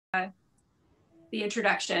the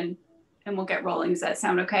introduction and we'll get rolling. Does that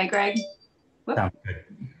sound okay, Greg? Whoop. Sounds good.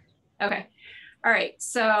 Okay. All right.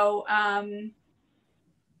 So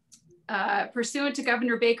pursuant to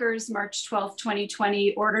Governor Baker's March 12th,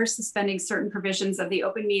 2020 order suspending certain provisions of the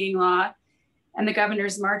open meeting law and the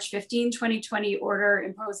governor's March 15, 2020 order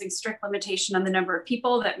imposing strict limitation on the number of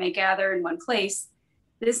people that may gather in one place,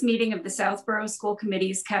 this meeting of the Southborough School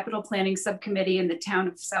Committee's Capital Planning Subcommittee and the Town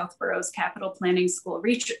of Southborough's Capital Planning School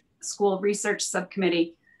Research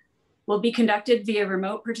Subcommittee will be conducted via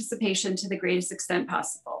remote participation to the greatest extent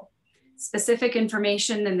possible. Specific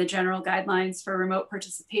information and the general guidelines for remote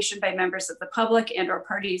participation by members of the public and or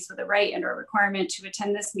parties with a right and or requirement to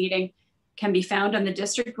attend this meeting can be found on the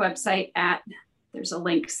district website at, there's a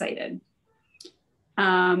link cited.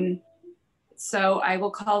 So I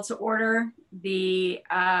will call to order the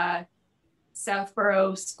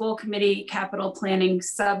Southborough School Committee Capital Planning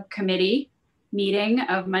Subcommittee meeting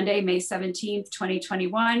of Monday, May 17th,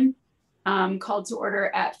 2021, called to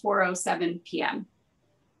order at 4:07 p.m.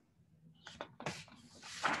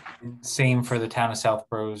 Same for the Town of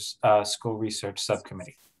Southborough's School Research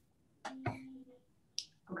Subcommittee.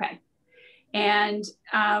 Okay. And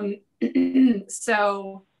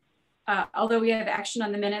so although we have action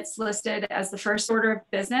on the minutes listed as the first order of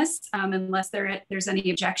business, unless there's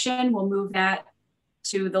any objection, we'll move that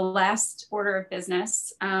to the last order of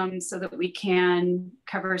business so that we can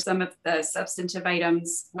cover some of the substantive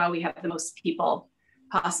items while we have the most people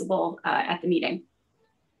possible at the meeting.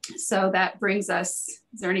 So that brings us,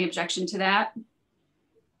 is there any objection to that?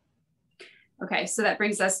 Okay, so that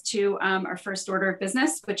brings us to our first order of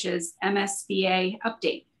business, which is MSBA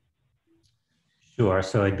update. Sure,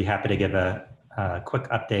 so I'd be happy to give a quick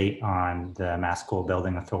update on the Mass School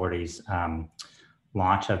Building Authority's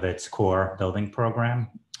launch of its core building program.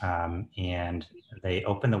 And they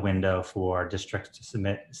opened the window for districts to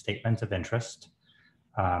submit statements of interest.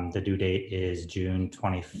 The due date is June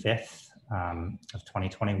 25th of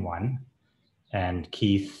 2021. And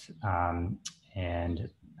Keith and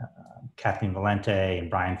Kathleen Valente and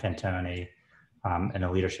Brian Fantoni and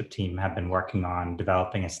a leadership team have been working on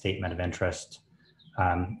developing a statement of interest,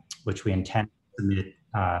 which we intend to submit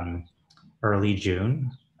early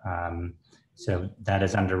June. So that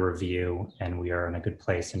is under review and we are in a good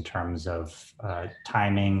place in terms of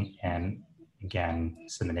timing and again,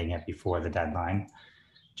 submitting it before the deadline.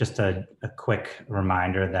 Just a quick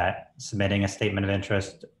reminder that submitting a statement of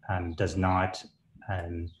interest is not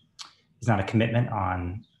a commitment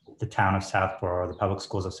on the Town of Southborough or the public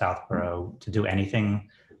schools of Southborough to do anything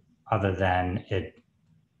other than it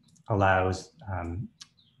allows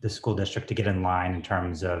the school district to get in line in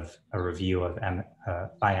terms of a review of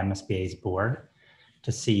by MSBA's board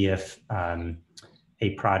to see if a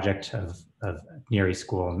project of Neary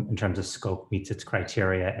School in terms of scope meets its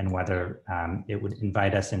criteria and whether it would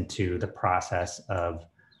invite us into the process of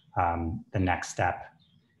the next step,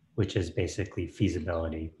 which is basically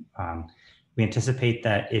feasibility. We anticipate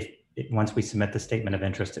that once we submit the statement of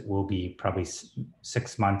interest, it will be probably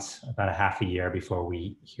 6 months, about a half a year before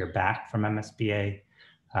we hear back from MSBA.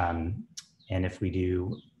 And if we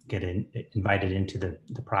do get invited into the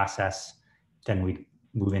process, then we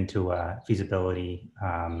move into a feasibility,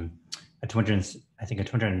 a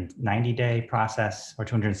 290-day process or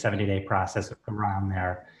 270-day process around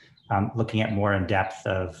there, looking at more in depth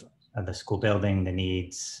of the school building, the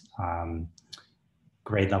needs,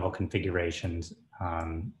 grade level configurations,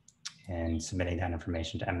 and submitting that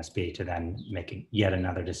information to MSBA to then make yet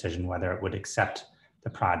another decision whether it would accept the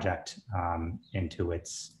project into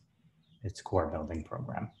its core building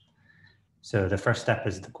program. So the first step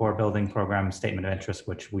is the core building program statement of interest,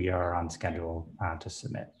 which we are on schedule to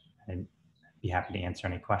submit. I'd be happy to answer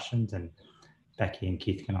any questions, and Becky and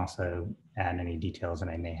Keith can also add any details that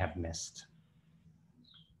I may have missed.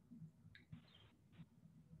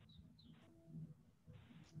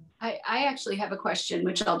 I actually have a question,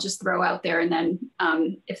 which I'll just throw out there, and then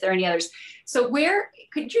if there are any others. So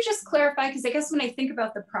could you just clarify, because I guess when I think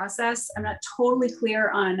about the process, I'm not totally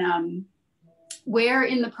clear on where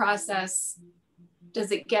in the process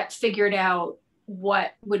does it get figured out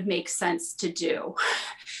what would make sense to do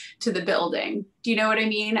to the building? Do you know what I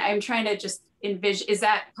mean? I'm trying to just envision, is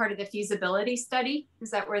that part of the feasibility study?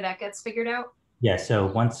 Is that where that gets figured out? Yeah, so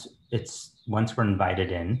once we're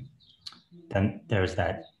invited in, then there's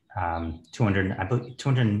that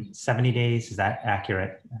 270 days, is that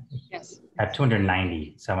accurate? Yes. I have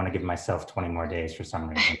 290, so I want to give myself 20 more days for some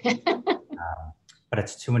reason. But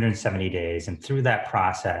it's 270 days, and through that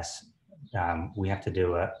process, we have to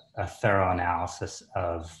do a thorough analysis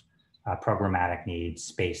of programmatic needs,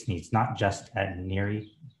 space needs, not just at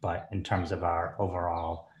Neary, but in terms of our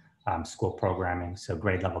overall school programming. So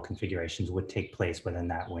grade level configurations would take place within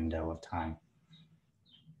that window of time.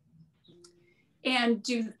 And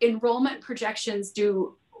which enrollment projections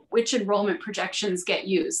get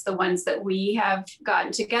used? The ones that we have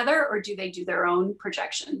gotten together, or do they do their own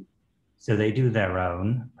projection? So they do their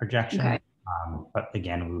own projection, okay. But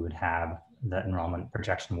again, we would have the enrollment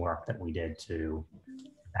projection work that we did to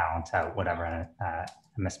balance out whatever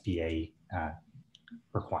MSBA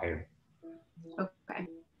required. Okay.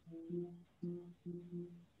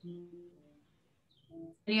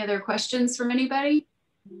 Any other questions from anybody?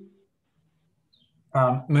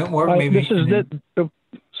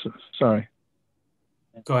 Sorry.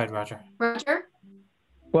 Go ahead, Roger. Roger?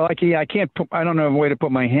 Well, I can't put, I don't know a way to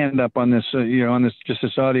put my hand up on this, on just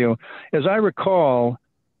this audio. As I recall,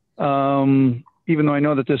 even though I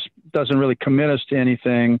know that this doesn't really commit us to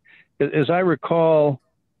anything, as I recall,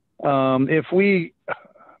 if we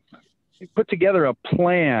put together a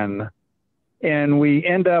plan and we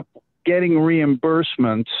end up getting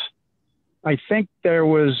reimbursements, I think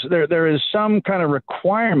there is some kind of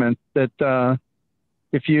requirement that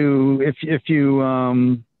if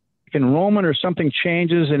enrollment or something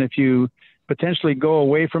changes and if you potentially go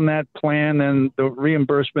away from that plan, then the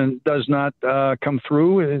reimbursement does not come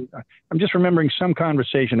through. I'm just remembering some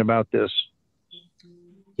conversation about this.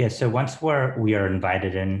 Yeah, so once we are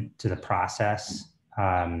invited into the process,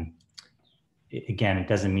 again, it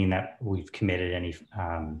doesn't mean that we've committed any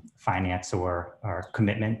finance or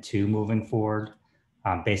commitment to moving forward.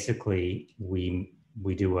 Basically, we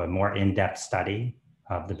do a more in-depth study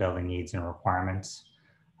of the building needs and requirements.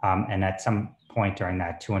 And at some point during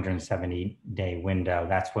that 270-day window,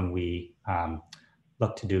 that's when we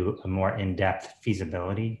look to do a more in-depth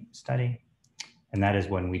feasibility study. And that is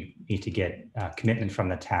when we need to get commitment from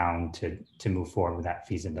the town to move forward with that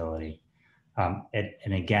feasibility.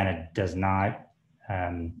 And again, it does not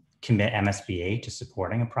commit MSBA to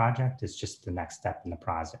supporting a project. It's just the next step in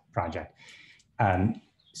the project.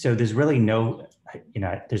 So there's really no,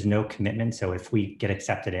 there's no commitment. So if we get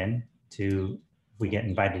accepted if we get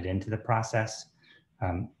invited into the process,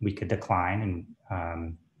 we could decline.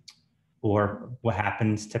 And or what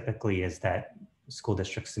happens typically is that school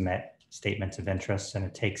districts submit statements of interest, and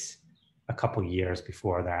it takes a couple years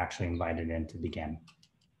before they're actually invited in to begin.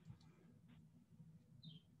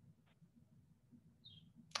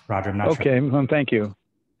 Roger, I'm not sure. Okay, well, thank you.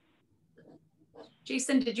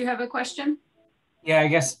 Jason, did you have a question? Yeah, I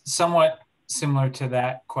guess somewhat similar to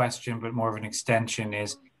that question, but more of an extension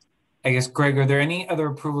is, I guess, Greg, are there any other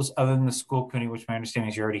approvals other than the school committee, which my understanding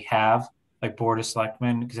is you already have, like Board of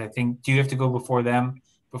Selectmen? Because I think, do you have to go before them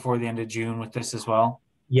before the end of June with this as well?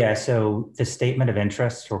 Yeah, so the statement of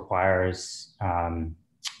interest requires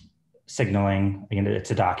signaling.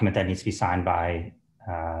 It's a document that needs to be signed by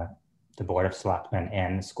the Board of Selectmen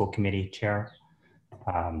and the school committee chair.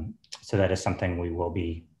 So that is something we will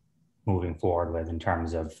be moving forward with in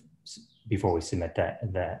terms of before we submit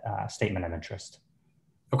the statement of interest.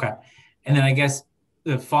 Okay. And then I guess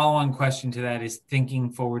the follow-on question to that is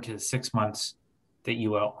thinking forward to the 6 months that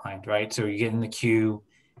you outlined, right? So you get in the queue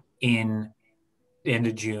in the end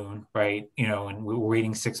of June, right? And we're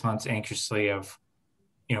waiting 6 months anxiously of,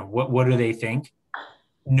 what do they think?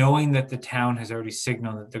 Knowing that the town has already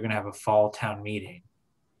signaled that they're going to have a fall town meeting,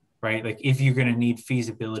 right? Like if you're going to need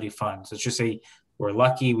feasibility funds, let's just say we're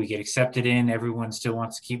lucky, we get accepted in, everyone still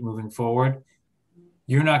wants to keep moving forward.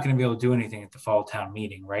 You're not going to be able to do anything at the fall town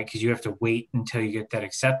meeting, right? Because you have to wait until you get that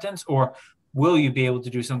acceptance, or will you be able to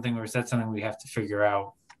do something, or is that something we have to figure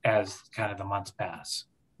out as kind of the months pass?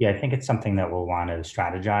 Yeah, I think it's something that we'll want to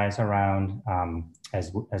strategize around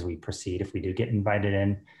as we proceed if we do get invited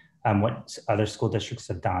in. What other school districts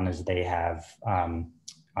have done is they have on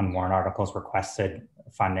warrant articles requested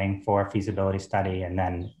funding for a feasibility study, and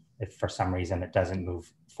then if for some reason it doesn't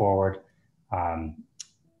move forward,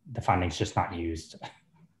 the funding's just not used,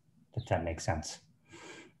 if that makes sense.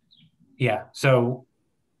 Yeah, so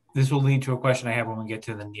this will lead to a question I have when we get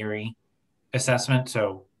to the NERI assessment.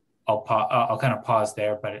 So I'll kind of pause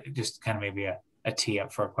there, but it just kind of maybe a tee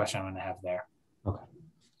up for a question I'm going to have there. Okay.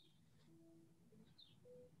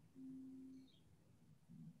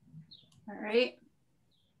 All right.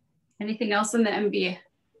 Anything else on the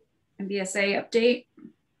MBSA update?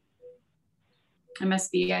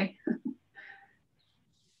 MSBA.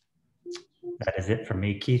 That is it for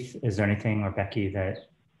me. Keith, is there anything, or Becky, that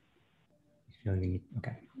you feel you need?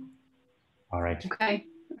 Okay. All right. Okay.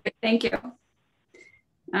 Thank you.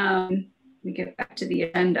 Let me get back to the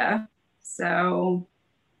agenda. So,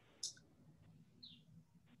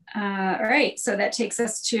 all right. So that takes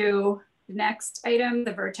us to the next item,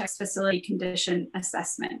 the Vertex facility condition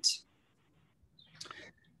assessment.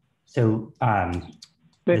 So,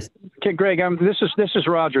 Okay, Greg, this is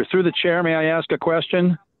Roger. Through the chair, may I ask a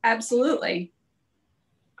question? Absolutely.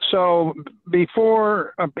 So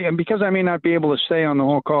before, because I may not be able to stay on the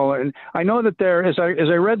whole call, and I know that as I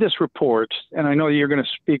read this report, and I know you're going to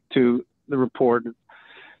speak to the report,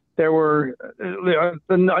 there were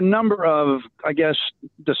a number of, I guess,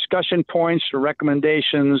 discussion points or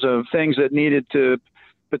recommendations of things that needed to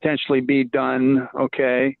potentially be done.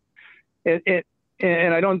 Okay,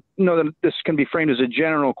 and I don't know that this can be framed as a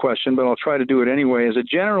general question, but I'll try to do it anyway. As a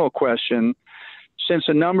general question, since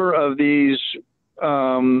a number of these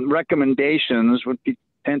recommendations would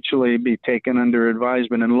potentially be taken under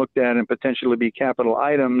advisement and looked at and potentially be capital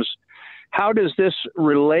items, how does this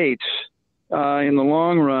relate in the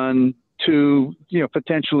long run to,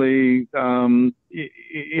 potentially,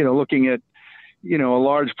 looking at, a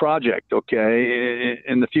large project, okay,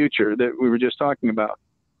 in the future that we were just talking about?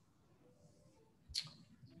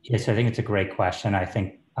 Yes, I think it's a great question. I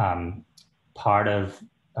think part of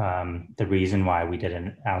the reason why we did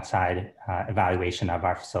an outside evaluation of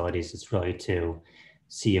our facilities is really to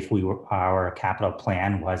see if our capital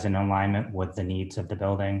plan was in alignment with the needs of the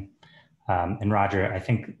building. And Roger, I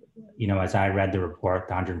think, as I read the report,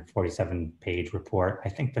 the 147-page report, I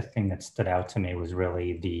think the thing that stood out to me was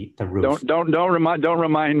really the roof. Don't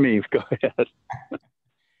remind me. Go ahead.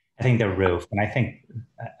 I think the roof, and I think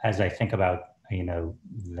as I think about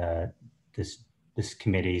this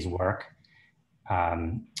committee's work,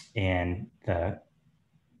 and the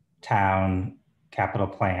town capital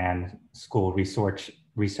plan school research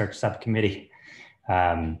subcommittee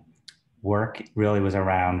work really was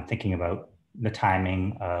around thinking about the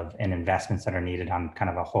timing of and investments that are needed on kind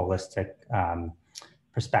of a holistic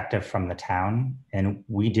perspective from the town. And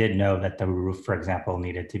we did know that the roof, for example,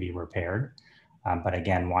 needed to be repaired, but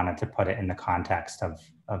again, wanted to put it in the context of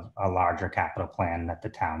a larger capital plan at the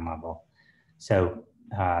town level. So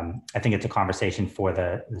I think it's a conversation for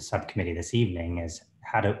the subcommittee this evening is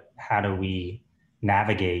how do we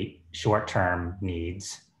navigate short-term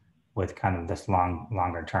needs with kind of this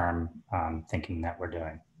longer term thinking that we're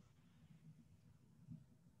doing.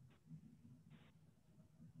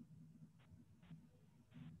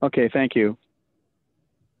 Okay, thank you.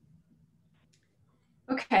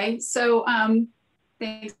 Okay, so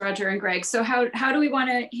thanks, Roger and Greg. So how do we want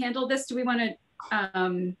to handle this? Do we want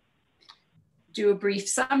to do a brief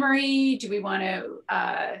summary? Do we want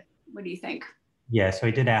to, what do you think? Yeah, so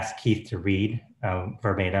I did ask Keith to read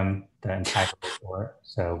verbatim the entire report.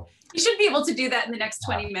 So you should be able to do that in the next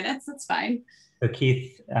 20 minutes. That's fine. So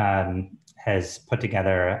Keith has put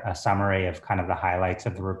together a summary of kind of the highlights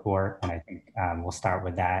of the report, and I think we'll start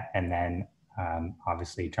with that, and then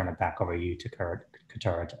obviously turn it back over to you to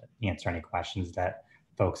Katura to answer any questions that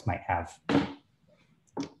folks might have.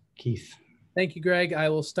 Keith. Thank you, Greg. I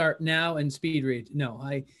will start now and speed read.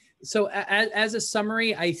 So as a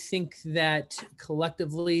summary, I think that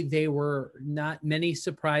collectively there were not many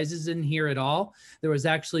surprises in here at all. There was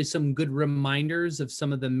actually some good reminders of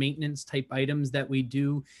some of the maintenance type items that we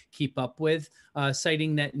do keep up with,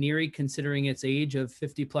 citing that Neary, considering its age of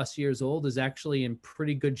 50 plus years old, is actually in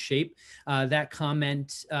pretty good shape. That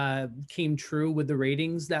comment came true with the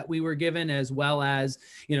ratings that we were given, as well as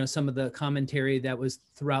some of the commentary that was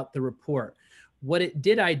throughout the report. What it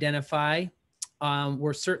did identify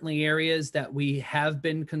were certainly areas that we have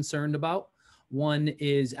been concerned about. One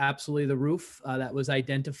is absolutely the roof that was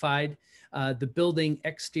identified. The building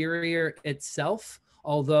exterior itself,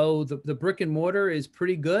 although the brick and mortar is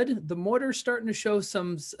pretty good, the mortar is starting to show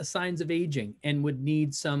some signs of aging and would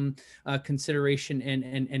need some consideration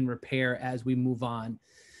and repair as we move on.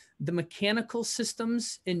 The mechanical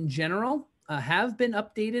systems in general have been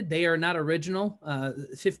updated. They are not original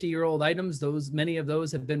 50-year-old items. Many of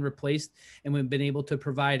those have been replaced, and we've been able to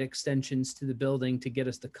provide extensions to the building to get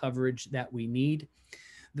us the coverage that we need.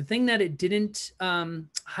 The thing that it didn't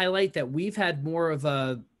highlight that we've had more of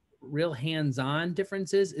a real hands-on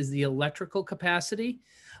differences is the electrical capacity.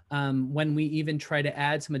 When we even try to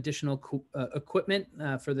add some additional equipment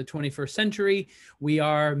for the 21st century, we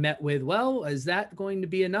are met with, well, is that going to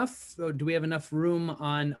be enough? Or do we have enough room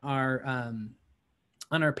on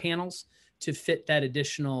our panels to fit that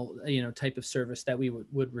additional type of service that we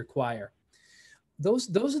would require?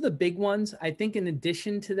 Those are the big ones. I think in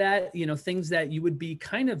addition to that, you know, things that you would be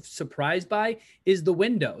kind of surprised by is the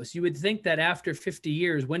windows. You would think that after 50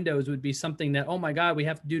 years, windows would be something that, oh my God, we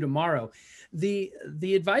have to do tomorrow. The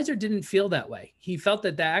advisor didn't feel that way. He felt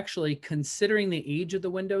that actually, considering the age of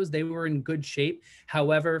the windows, they were in good shape.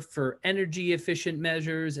 However, for energy efficient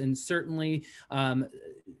measures and certainly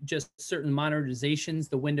just certain modernizations,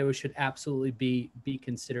 the windows should absolutely be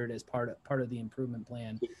considered as part of the improvement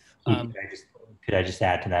plan. Could I just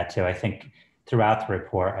add to that too? I think throughout the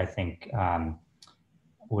report, I think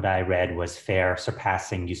what I read was fair,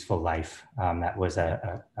 surpassing useful life. That was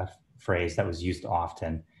a phrase that was used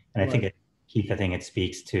often. And I think Keith, I think it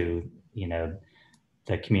speaks to, you know,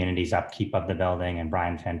 the community's upkeep of the building and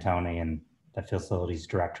Brian Fantoni and the facilities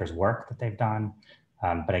director's work that they've done.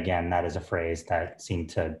 But again, that is a phrase that seemed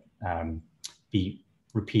to be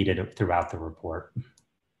repeated throughout the report.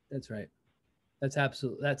 That's right. That's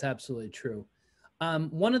absolutely true.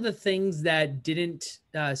 One of the things that didn't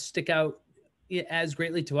stick out as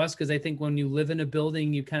greatly to us, because I think when you live in a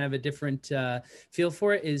building, you kind of have a different feel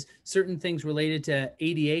for it, is certain things related to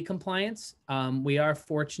ADA compliance. We are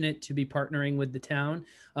fortunate to be partnering with the town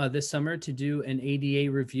this summer to do an ADA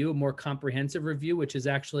review, a more comprehensive review, which is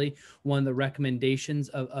actually one of the recommendations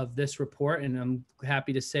of this report. And I'm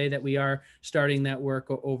happy to say that we are starting that work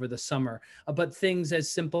over the summer. But things as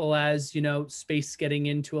simple as, you know, space getting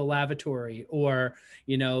into a lavatory, or,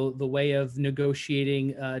 you know, the way of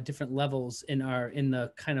negotiating different levels in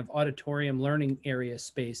the kind of auditorium learning area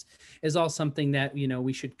space is all something that, you know,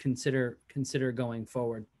 we should consider going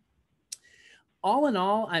forward. All in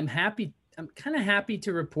all, I'm kind of happy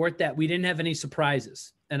to report that we didn't have any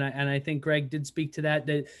surprises. And I think Greg did speak to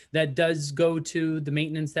that does go to the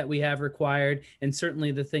maintenance that we have required, and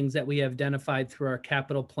certainly the things that we have identified through our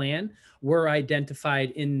capital plan were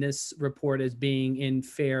identified in this report as being in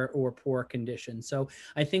fair or poor condition. So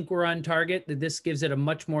I think we're on target. This gives it a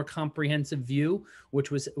much more comprehensive view, which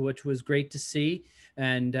was great to see.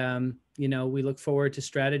 And you know, we look forward to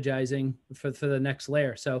strategizing for the next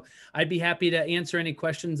layer. So I'd be happy to answer any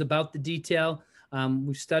questions about the detail.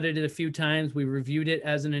 We've studied it a few times. We reviewed it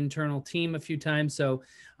as an internal team a few times. So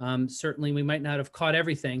certainly we might not have caught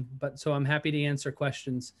everything, but so I'm happy to answer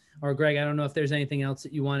questions. Or Greg, I don't know if there's anything else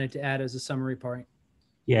that you wanted to add as a summary point.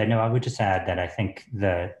 Yeah, no, I would just add that I think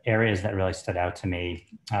the areas that really stood out to me,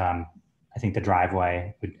 I think the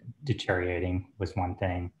driveway deteriorating was one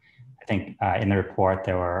thing. I think in the report,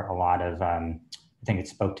 there were a lot of, I think it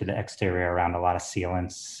spoke to the exterior around a lot of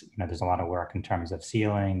sealants. You know, there's a lot of work in terms of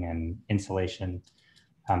sealing and insulation,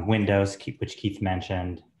 windows, which Keith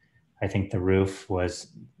mentioned. I think the roof was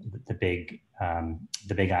the big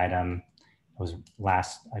item. It was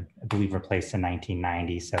last, I believe, replaced in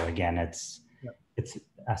 1990. So again, it's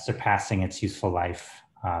surpassing its useful life.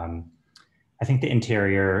 I think the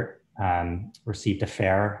interior received a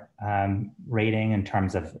fair rating in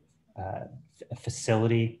terms of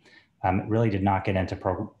facility. It really did not get into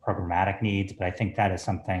programmatic needs, but I think that is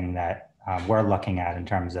something that we're looking at in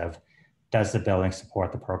terms of, does the building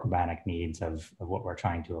support the programmatic needs of what we're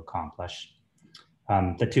trying to accomplish?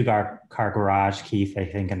 The two-car garage, Keith, I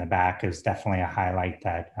think in the back is definitely a highlight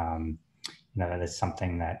that, you know, that is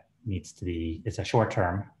something that needs to be, it's a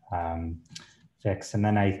short-term fix. And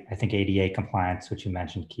then I think ADA compliance, which you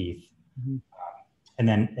mentioned, Keith. Mm-hmm. And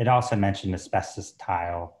then it also mentioned asbestos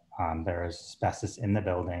tile. There is asbestos in the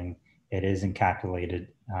building. It is encapsulated,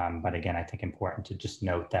 but again, I think important to just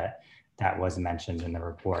note that that was mentioned in the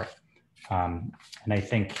report. And I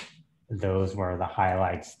think those were the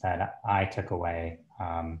highlights that I took away.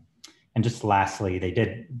 And just lastly, they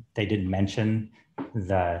did mention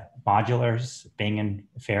the modulars being in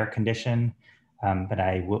fair condition, but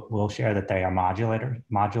I will share that they are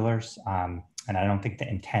modulars. And I don't think the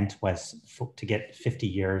intent was to get 50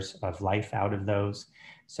 years of life out of those.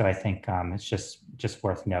 So I think it's just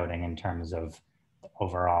worth noting in terms of the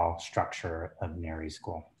overall structure of Neary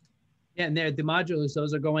School. Yeah, and the modulars,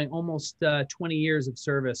 those are going almost 20 years of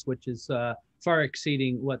service, which is far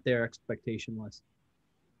exceeding what their expectation was.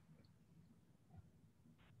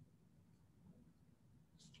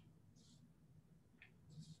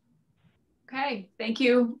 Okay, thank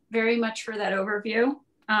you very much for that overview.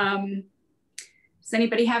 Does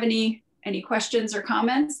anybody have any questions or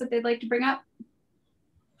comments that they'd like to bring up?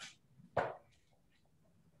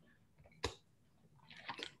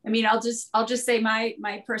 I mean, I'll just say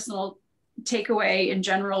my personal takeaway in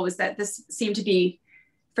general was that this seemed to be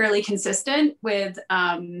fairly consistent with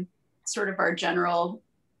sort of our general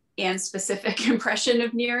and specific impression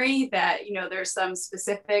of Neary, that, you know, there's some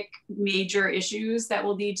specific major issues that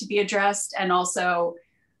will need to be addressed. And also,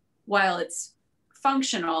 while it's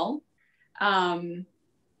functional,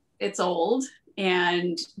 It's old,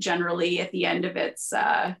 and generally at the end of its,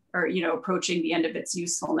 or, you know, approaching the end of its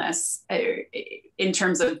usefulness in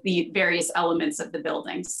terms of the various elements of the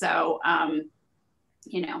building. So,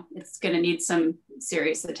 you know, it's going to need some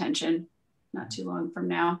serious attention not too long from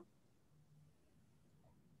now.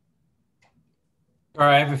 All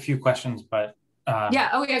right, I have a few questions, but yeah,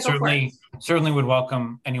 oh yeah, certainly would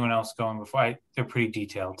welcome anyone else going before. They're pretty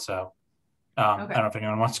detailed, so okay. I don't know if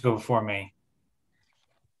anyone wants to go before me.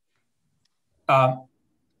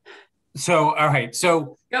 So all right,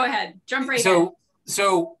 so go ahead, jump right in.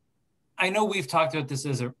 So I know we've talked about this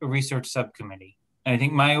as a research subcommittee, and I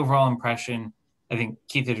think my overall impression, I think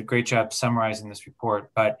Keith did a great job summarizing this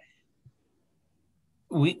report, but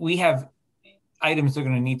we have items that are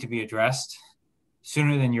going to need to be addressed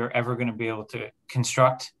sooner than you're ever going to be able to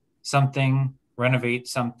construct something, renovate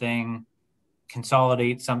something,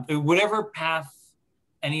 consolidate something, whatever path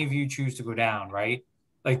any of you choose to go down, right?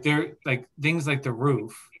 Like things like the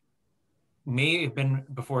roof may have been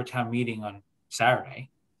before town meeting on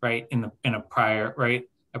Saturday, right? In a prior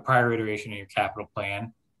iteration of your capital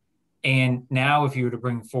plan. And now if you were to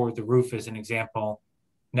bring forward the roof as an example,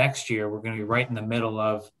 next year, we're going to be right in the middle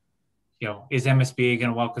of, you know, is MSBA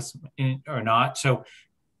going to welcome us in or not? So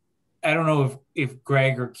I don't know if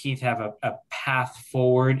Greg or Keith have a path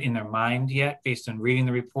forward in their mind yet based on reading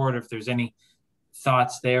the report, or if there's any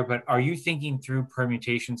thoughts there, but are you thinking through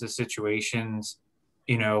permutations of situations,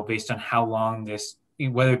 you know, based on how long this,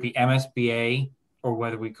 whether it be MSBA or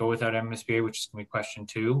whether we go without MSBA, which is going to be question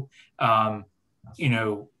 2, you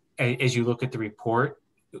know, as you look at the report,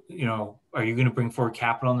 you know, are you going to bring forward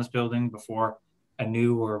capital in this building before a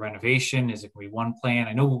new or a renovation? Is it going to be one plan?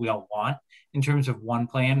 I know what we all want in terms of one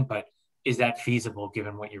plan, but is that feasible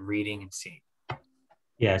given what you're reading and seeing?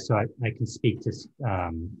 Yeah, so I can speak to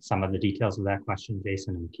some of the details of that question,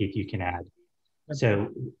 Jason, and Keith, you can add. So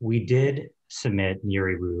we did submit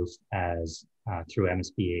Neary Roof as through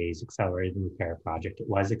MSBA's accelerated repair project. It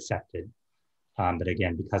was accepted, but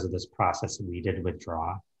again, because of this process, we did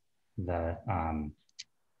withdraw the,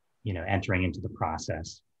 you know, entering into the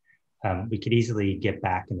process. We could easily get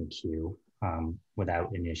back in the queue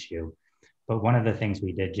without an issue. But one of the things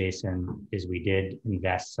we did, Jason, is we did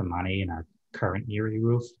invest some money in our current Neary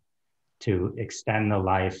Roof to extend the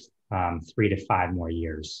life 3 to 5 more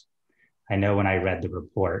years. I know when I read the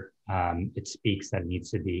report, it speaks that it needs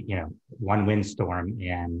to be, you know, one windstorm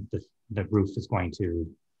and the roof is going to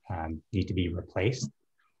need to be replaced.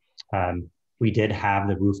 We did have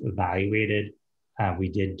the roof evaluated. We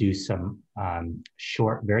did do some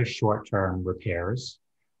very short-term repairs,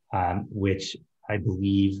 which I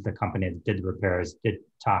believe the company that did the repairs did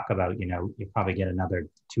talk about, you know, you probably get another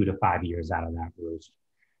 2 to 5 years out of that roof.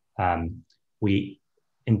 We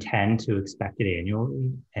intend to inspect it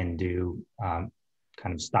annually and do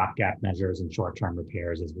kind of stopgap measures and short-term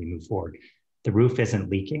repairs as we move forward. The roof isn't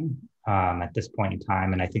leaking at this point in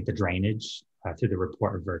time, and I think the drainage through the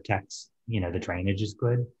report of Vertex, you know, the drainage is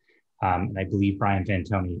good. And I believe Brian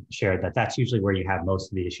Fantoni shared that that's usually where you have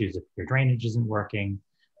most of the issues if your drainage isn't working.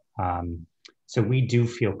 So we do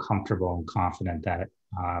feel comfortable and confident that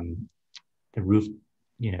the roof,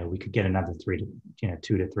 you know, we could get another 2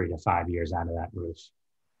 to 3 to 5 years out of that roof.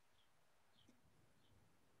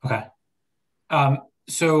 Okay.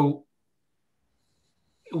 So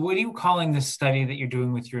what are you calling this study that you're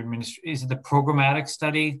doing with your administration? Is it the programmatic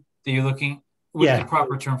study that you're looking? What's the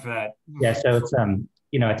proper term for that? Yeah, so it's,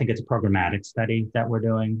 you know, I think it's a programmatic study that we're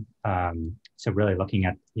doing. So really looking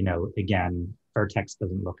at, you know, again, Vertex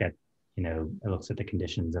doesn't look at, you know, it looks at the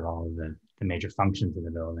conditions of all of the major functions of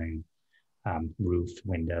the building, roof,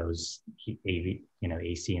 windows, AV, you know,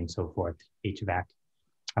 AC and so forth, HVAC.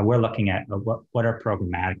 We're looking at what are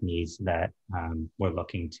programmatic needs that we're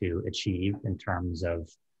looking to achieve in terms of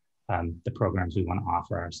the programs we want to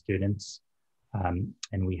offer our students.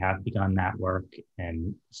 And we have begun that work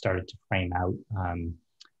and started to frame out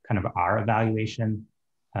kind of our evaluation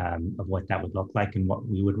of what that would look like and what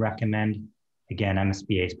we would recommend. Again,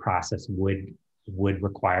 MSBA's process would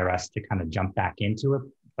require us to kind of jump back into it,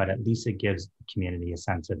 but at least it gives the community a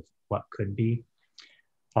sense of what could be.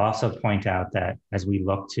 I'll also point out that as we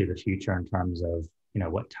look to the future in terms of, you know,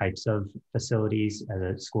 what types of facilities as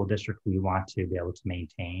a school district we want to be able to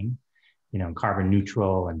maintain, you know, carbon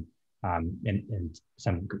neutral and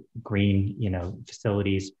some green, you know,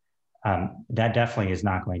 facilities, that definitely is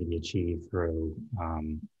not going to be achieved through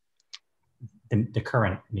the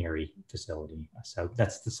current Neary facility. So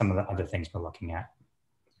that's some of the other things we're looking at.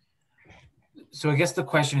 So I guess the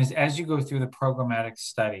question is, as you go through the programmatic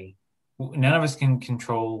study, none of us can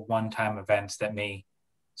control one-time events that may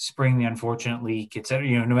spring the unfortunate leak, et cetera,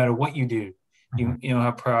 no matter what you do, you know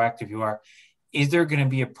how proactive you are. Is there going to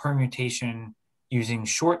be a permutation using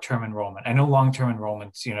short-term enrollment? I know long-term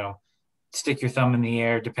enrollments, stick your thumb in the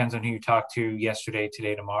air, depends on who you talk to yesterday,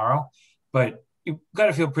 today, tomorrow, but you've got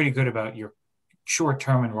to feel pretty good about your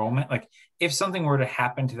short-term enrollment. Like if something were to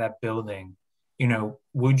happen to that building,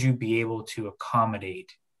 would you be able to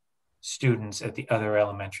accommodate students at the other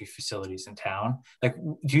elementary facilities in town? Like,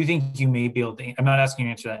 do you think you may be able to, I'm not asking you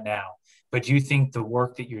to answer that now, but do you think the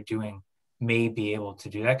work that you're doing may be able to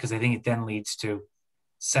do that? Because I think it then leads to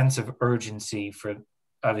sense of urgency for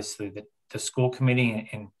obviously the school committee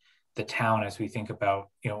and the town as we think about,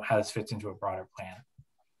 how this fits into a broader plan.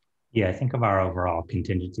 Yeah, I think of our overall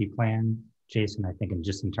contingency plan, Jason. I think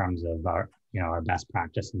just in terms of our, our best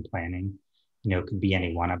practice in planning, it could be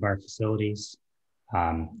any one of our facilities.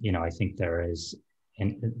 I think there is,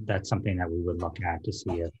 and that's something that we would look at to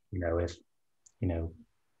see if,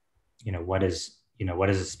 what is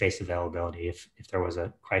the space availability if there was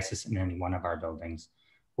a crisis in any one of our buildings,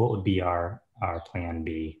 what would be our plan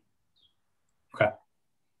B? Okay.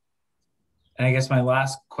 And I guess my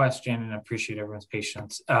last question, and I appreciate everyone's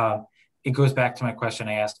patience, it goes back to my question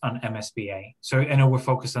I asked on MSBA. So I know we're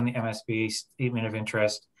focused on the MSBA statement of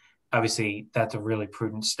interest. Obviously, that's a really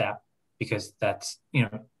prudent step because that's,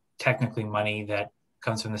 technically money that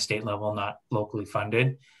comes from the state level, not locally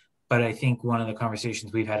funded. But I think one of the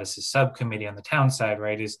conversations we've had as a subcommittee on the town side,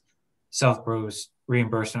 right, is Southborough's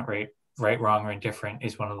reimbursement rate, right, wrong, or indifferent,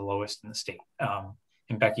 is one of the lowest in the state.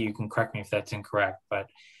 And Becky, you can correct me if that's incorrect, but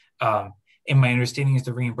in my understanding is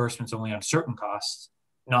the reimbursement's only on certain costs,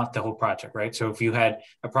 not the whole project, right? So if you had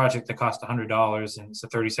a project that cost $100 and it's a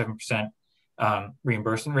 37%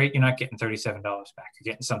 reimbursement rate, you're not getting $37 back.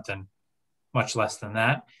 You're getting something much less than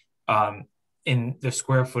that. In the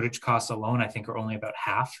square footage costs alone, I think are only about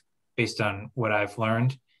half based on what I've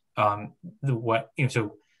learned.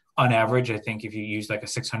 So on average, I think if you use like a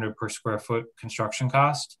 600 per square foot construction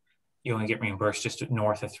cost, you only get reimbursed just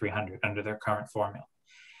north of 300 under their current formula.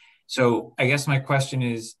 So I guess my question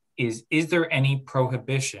is there any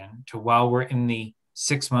prohibition to, while we're in the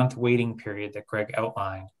 6-month waiting period that Greg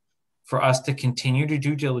outlined, for us to continue to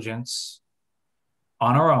due diligence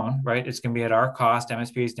on our own, right? It's going to be at our cost.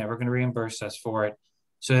 MSBA is never going to reimburse us for it.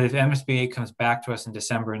 So that if MSBA comes back to us in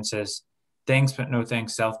December and says, thanks, but no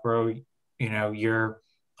thanks, Southborough, you're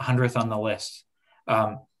 100th on the list,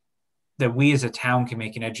 that we as a town can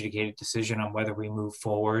make an educated decision on whether we move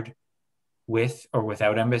forward with or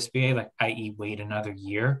without MSBA, like i.e. wait another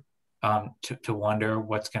year to wonder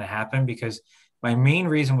what's going to happen. Because my main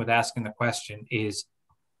reason with asking the question is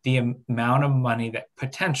the amount of money that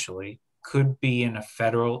potentially could be in a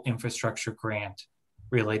federal infrastructure grant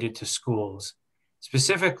related to schools,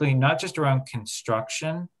 specifically not just around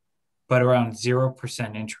construction, but around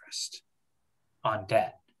 0% interest on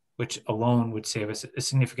debt, which alone would save us a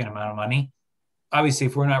significant amount of money. Obviously,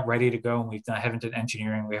 if we're not ready to go and haven't done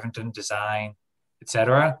engineering, we haven't done design, et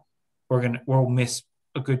cetera, we'll miss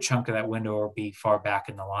a good chunk of that window or be far back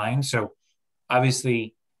in the line. So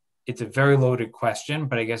obviously, it's a very loaded question,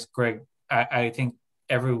 but I guess, Greg, I think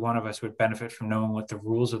every one of us would benefit from knowing what the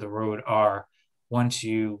rules of the road are once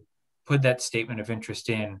you put that statement of interest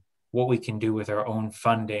in, what we can do with our own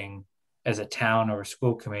funding as a town or a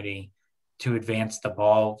school committee to advance the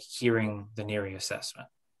ball, hearing the NERI assessment.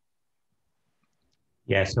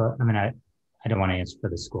 Yeah, so I mean, I don't want to answer for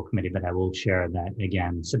the school committee, but I will share that,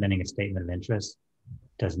 again, submitting a statement of interest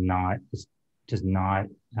does not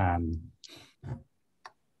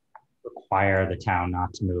require the town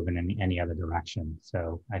not to move in any other direction.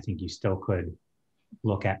 So I think you still could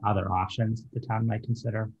look at other options the town might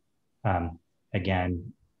consider.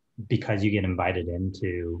 Again, because you get invited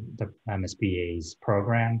into the MSBA's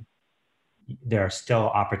program, there are still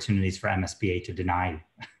opportunities for MSBA to deny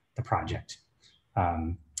the project.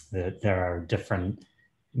 There are different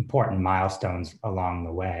important milestones along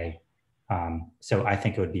the way. So I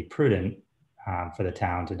think it would be prudent for the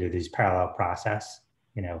town to do these parallel process,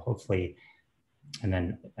 hopefully, and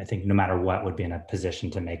then I think no matter what would be in a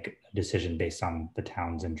position to make a decision based on the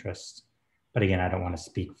town's interests. But again, I don't want to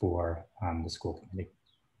speak for the school committee.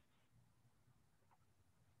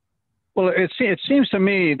 Well, it seems to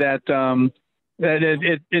me that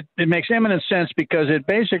it makes eminent sense because it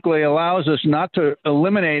basically allows us not to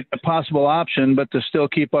eliminate a possible option, but to still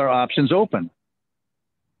keep our options open.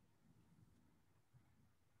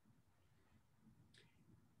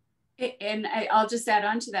 And I'll just add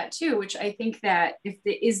on to that too, which I think that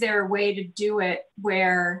is there a way to do it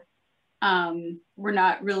where we're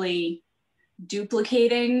not really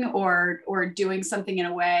duplicating or doing something in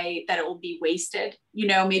a way that it will be wasted?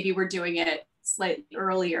 Maybe we're doing it slightly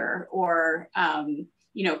earlier, or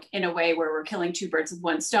you know, in a way where we're killing two birds with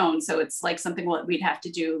one stone. So it's like something we'd have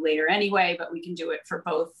to do later anyway, but we can do it for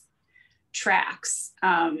both tracks.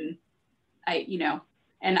 You know,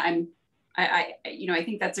 and you know, I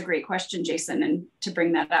think that's a great question, Jason, and to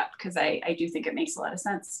bring that up, because I do think it makes a lot of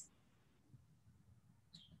sense.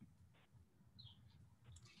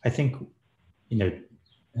 I think, you know,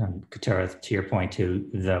 Katura, to your point too,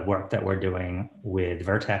 the work that we're doing with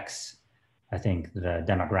Vertex, I think the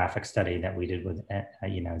demographic study that we did with,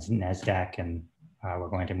 you know, NASDAQ, and we're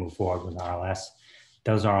going to move forward with RLS.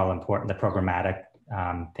 Those are all important. The programmatic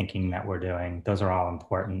thinking that we're doing, those are all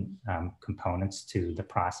important components to the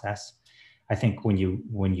process. I think when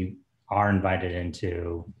you are invited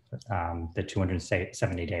into the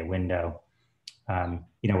 270-day window,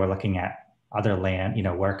 you know, we're looking at other land, you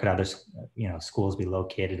know, where could other, you know, schools be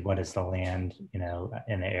located? What is the land, you know,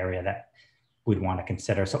 in the area that we'd want to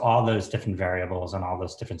consider? So all those different variables and all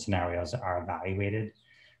those different scenarios are evaluated,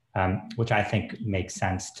 which I think makes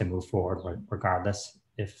sense to move forward regardless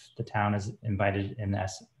if the town is invited in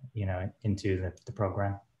this, you know, into the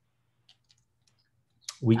program.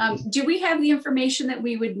 Do we have the information that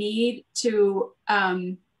we would need to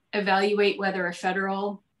evaluate whether a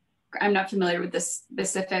federal, I'm not familiar with the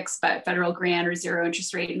specifics, but federal grant or zero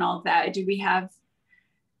interest rate and all of that, do we have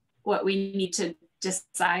what we need to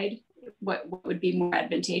decide what would be more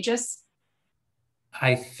advantageous?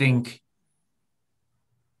 I think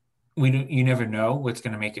you never know what's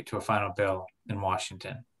going to make it to a final bill in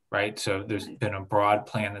Washington, right? So there's been a broad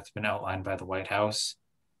plan that's been outlined by the White House.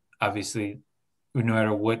 Obviously, no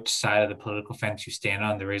matter which side of the political fence you stand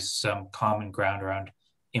on, there is some common ground around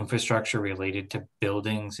infrastructure related to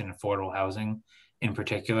buildings and affordable housing. In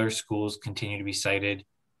particular, schools continue to be cited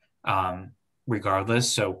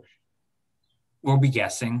regardless. So we'll be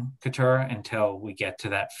guessing, Katura, until we get to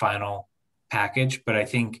that final package. But I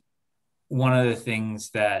think one of the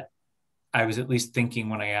things that I was at least thinking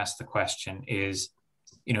when I asked the question is,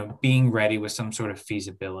 you know, being ready with some sort of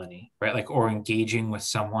feasibility, right? Like, or engaging with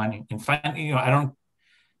someone and finding, you know, I don't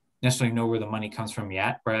necessarily know where the money comes from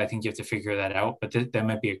yet, right? I think you have to figure that out, but that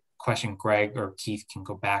might be a question Greg or Keith can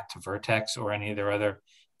go back to Vertex or any of their other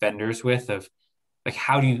vendors with, of like,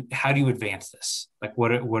 how do you advance this? Like,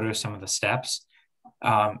 what are some of the steps?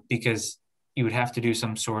 Because you would have to do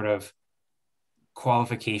some sort of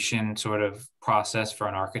qualification sort of process for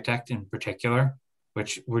an architect in particular,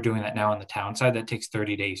 which we're doing that now on the town side. That takes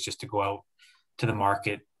 30 days just to go out to the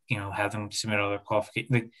market, you know, have them submit all their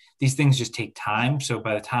qualifications. Like, these things just take time. So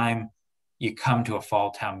by the time you come to a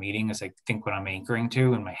fall town meeting, as I think what I'm anchoring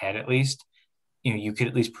to in my head, at least, you know, you could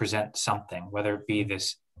at least present something, whether it be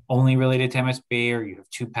this only related to MSB, or you have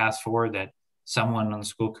two paths forward that someone on the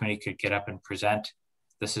school committee could get up and present.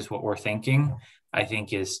 This is what we're thinking, I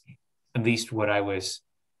think is at least what I was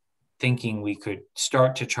thinking. We could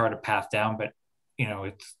start to chart a path down, but you know,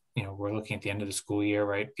 it's, you know, we're looking at the end of the school year,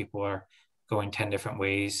 right? People are going 10 different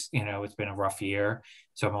ways. You know, it's been a rough year.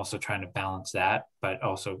 So I'm also trying to balance that, but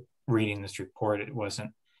also reading this report, it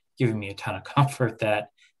wasn't giving me a ton of comfort that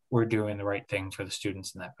we're doing the right thing for the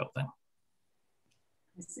students in that building.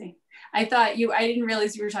 I see. I didn't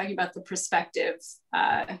realize you were talking about the prospective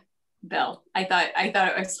bill. I thought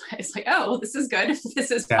it was like, oh, well, this is good.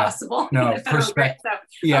 This is possible. No, perspective. So,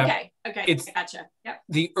 yeah. Okay. It's, gotcha. Yep.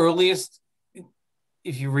 The earliest,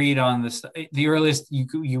 if you read on this, the earliest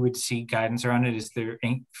you would see guidance around it is there,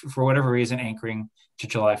 for whatever reason, anchoring to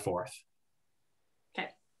July 4th. Okay.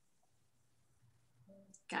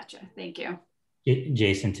 Gotcha. Thank you.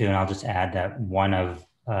 Jason, too, and I'll just add that one of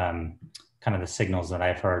kind of the signals that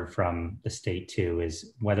I've heard from the state too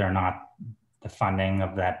is whether or not the funding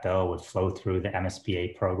of that bill would flow through the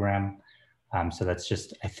MSBA program. So that's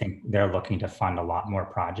just, I think they're looking to fund a lot more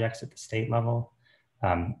projects at the state level.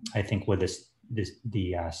 I think with the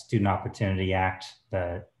Student Opportunity Act,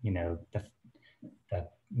 the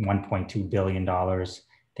 $1.2 billion,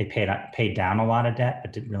 they paid down a lot of debt,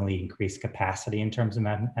 but didn't really increase capacity in terms of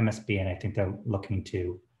MSB. And I think they're looking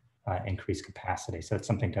to increase capacity. So it's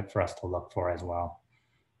something for us to look for as well.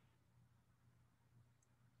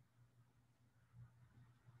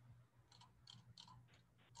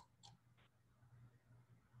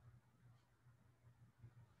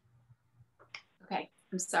 Okay,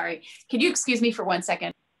 I'm sorry. Can you excuse me for 1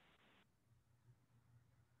 second?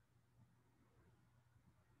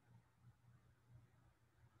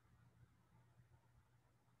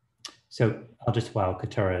 So I'll just, while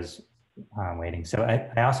Katura's waiting. So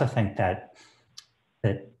I also think that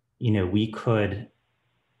you know,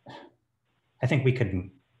 I think we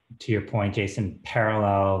could, to your point, Jason,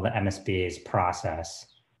 parallel the MSBA's process,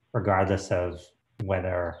 regardless of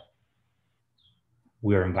whether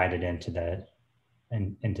we were invited into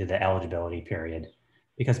the eligibility period,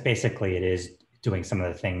 because basically it is doing some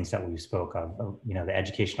of the things that we spoke of, you know, the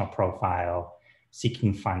educational profile,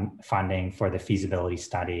 seeking funding for the feasibility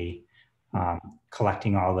study,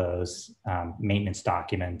 collecting all those maintenance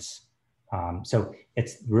documents. So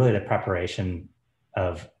it's really the preparation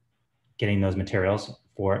of getting those materials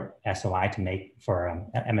for SOI to make, for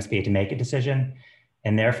MSBA to make a decision.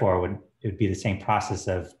 And therefore it would be the same process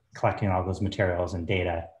of collecting all those materials and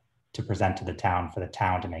data to present to the town for the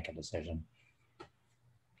town to make a decision.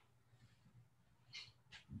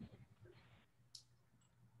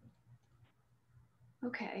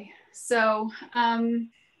 Okay, so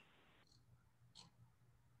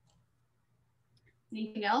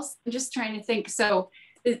anything else? I'm just trying to think. So,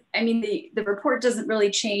 I mean, the report doesn't really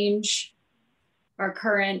change our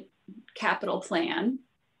current capital plan,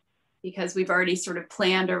 because we've already sort of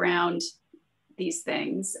planned around these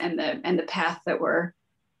things and the path that we're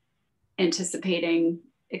anticipating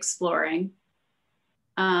exploring.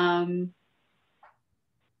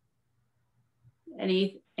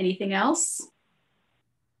 Anything else?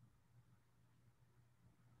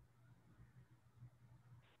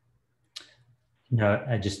 No,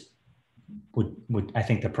 I just I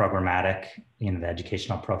think the programmatic, you know, the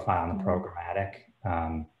educational profile and the programmatic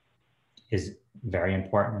is very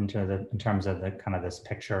important in terms of the kind of this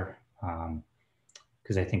picture,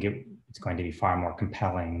 because I think it's going to be far more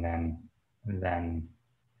compelling than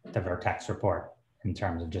the Vertex report in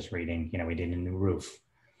terms of just reading, you know, we need a new roof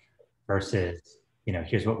versus, you know,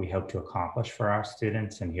 here's what we hope to accomplish for our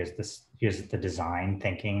students, and here's the design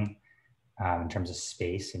thinking in terms of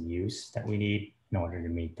space and use that we need in order to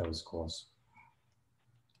meet those goals.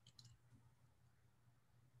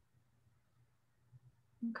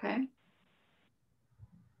 Okay.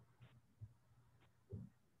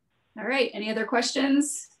 All right, any other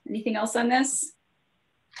questions? Anything else on this?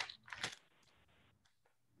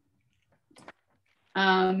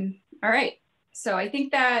 All right, so I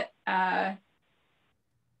think that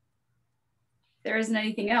there isn't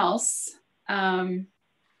anything else.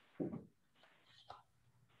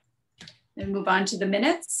 And move on to the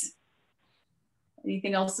minutes.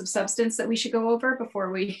 Anything else of substance that we should go over before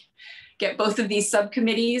we get both of these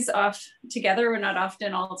subcommittees off together? We're not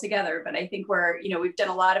often all together, but I think we've done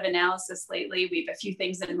a lot of analysis lately. We have a few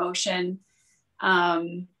things in motion,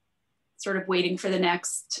 sort of waiting for the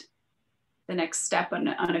next step on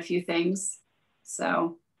a few things.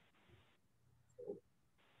 So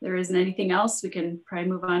there isn't anything else. We can probably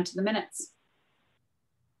move on to the minutes.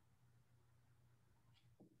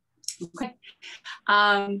 Okay,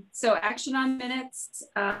 so action on minutes,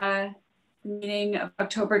 the meeting of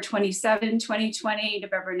October 27, 2020,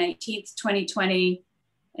 November 19th, 2020,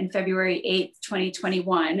 and February 8th,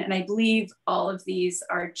 2021. And I believe all of these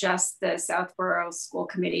are just the Southborough School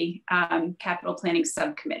Committee Capital Planning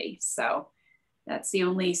Subcommittee. So that's the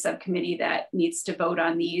only subcommittee that needs to vote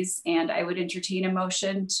on these. And I would entertain a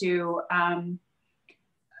motion to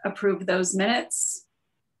approve those minutes.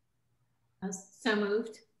 So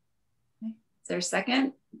moved. Is there a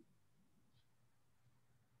second?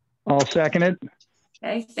 I'll second it.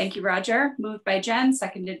 Okay, thank you, Roger. Moved by Jen,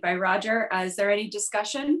 seconded by Roger. Is there any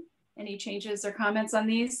discussion? Any changes or comments on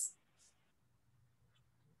these?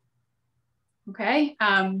 Okay,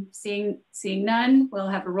 seeing none, we'll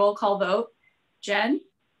have a roll call vote. Jen?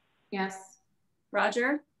 Yes.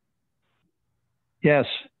 Roger? Yes.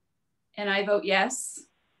 And I vote yes.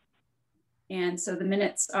 And so the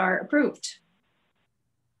minutes are approved.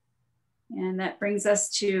 And that brings us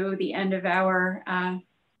to the end of our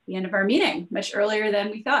meeting, much earlier than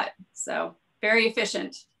we thought. So very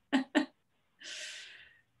efficient. All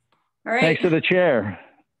right. Thanks to the chair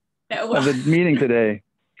of the meeting today.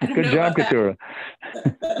 Good job, Katura.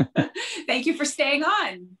 Thank you for staying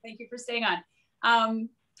on. Thank you for staying on.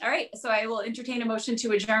 All right, so I will entertain a motion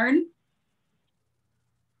to adjourn.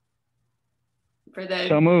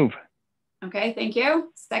 So move. Okay, thank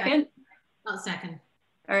you. Second? I'll second.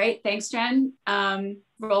 All right, thanks, Jen.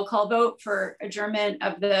 Roll call vote for adjournment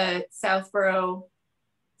of the Southborough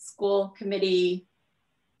School Committee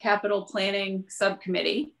Capital Planning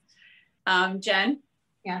Subcommittee. Jen?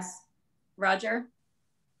 Yes. Roger?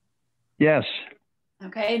 Yes.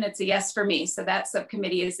 Okay, and it's a yes for me. So that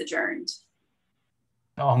subcommittee is adjourned.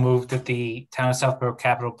 I'll move that the Town of Southborough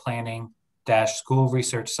Capital Planning - School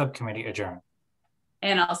Research Subcommittee adjourn.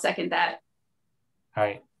 And I'll second that. All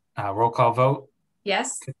right, roll call vote.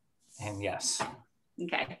 Yes? And yes.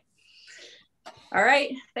 Okay. All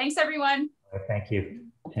right. Thanks, everyone. Thank you.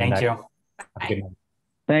 Thank you. Have a good night.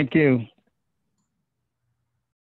 Thank you.